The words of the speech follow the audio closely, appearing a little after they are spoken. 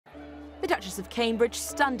The Duchess of Cambridge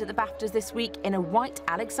stunned at the BAFTAs this week in a white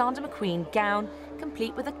Alexander McQueen gown,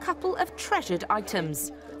 complete with a couple of treasured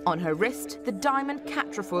items. On her wrist, the diamond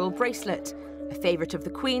quatrefoil bracelet, a favourite of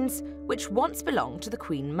the Queen's, which once belonged to the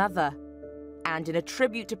Queen Mother. And in a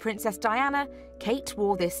tribute to Princess Diana, Kate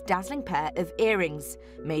wore this dazzling pair of earrings,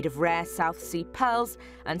 made of rare South Sea pearls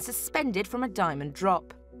and suspended from a diamond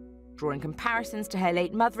drop, drawing comparisons to her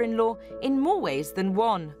late mother-in-law in more ways than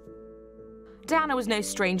one. Diana was no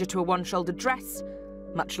stranger to a one-shouldered dress,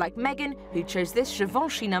 much like Meghan, who chose this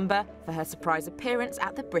Givenchy number for her surprise appearance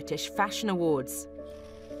at the British Fashion Awards.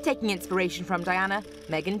 Taking inspiration from Diana,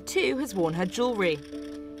 Meghan too has worn her jewellery.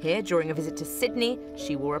 Here, during a visit to Sydney,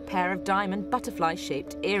 she wore a pair of diamond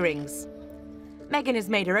butterfly-shaped earrings. Meghan has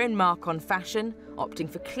made her own mark on fashion, opting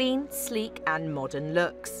for clean, sleek and modern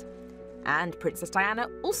looks. And Princess Diana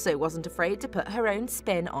also wasn't afraid to put her own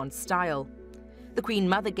spin on style. The Queen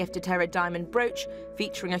Mother gifted her a diamond brooch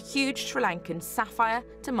featuring a huge Sri Lankan sapphire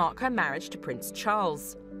to mark her marriage to Prince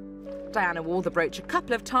Charles. Diana wore the brooch a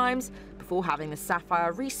couple of times before having the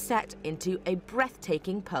sapphire reset into a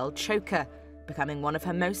breathtaking pearl choker, becoming one of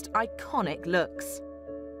her most iconic looks.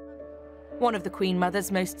 One of the Queen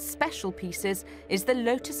Mother's most special pieces is the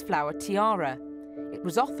lotus flower tiara. It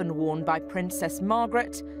was often worn by Princess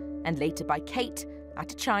Margaret and later by Kate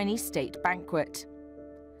at a Chinese state banquet.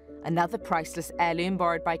 Another priceless heirloom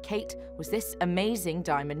borrowed by Kate was this amazing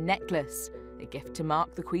diamond necklace, a gift to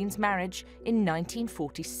mark the Queen's marriage in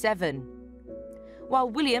 1947.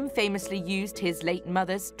 While William famously used his late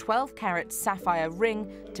mother's 12-carat sapphire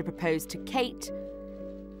ring to propose to Kate,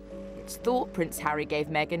 it's thought Prince Harry gave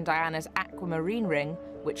Meghan Diana's aquamarine ring,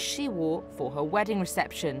 which she wore for her wedding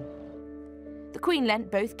reception. The Queen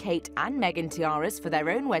lent both Kate and Meghan tiaras for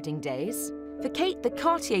their own wedding days. For Kate, the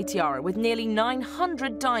Cartier tiara with nearly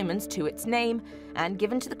 900 diamonds to its name and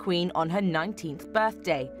given to the Queen on her 19th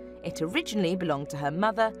birthday. It originally belonged to her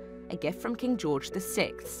mother, a gift from King George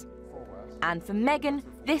VI. And for Meghan,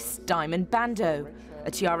 this diamond bandeau,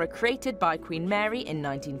 a tiara created by Queen Mary in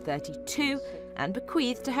 1932 and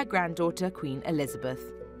bequeathed to her granddaughter Queen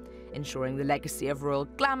Elizabeth, ensuring the legacy of royal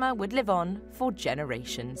glamour would live on for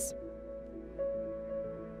generations.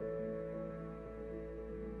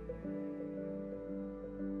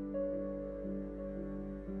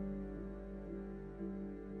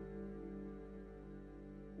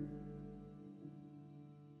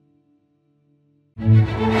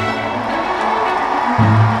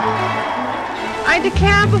 I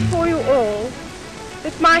declare before you all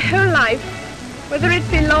that my whole life, whether it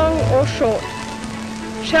be long or short,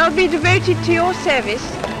 shall be devoted to your service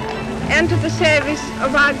and to the service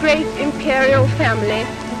of our great imperial family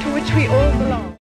to which we all belong.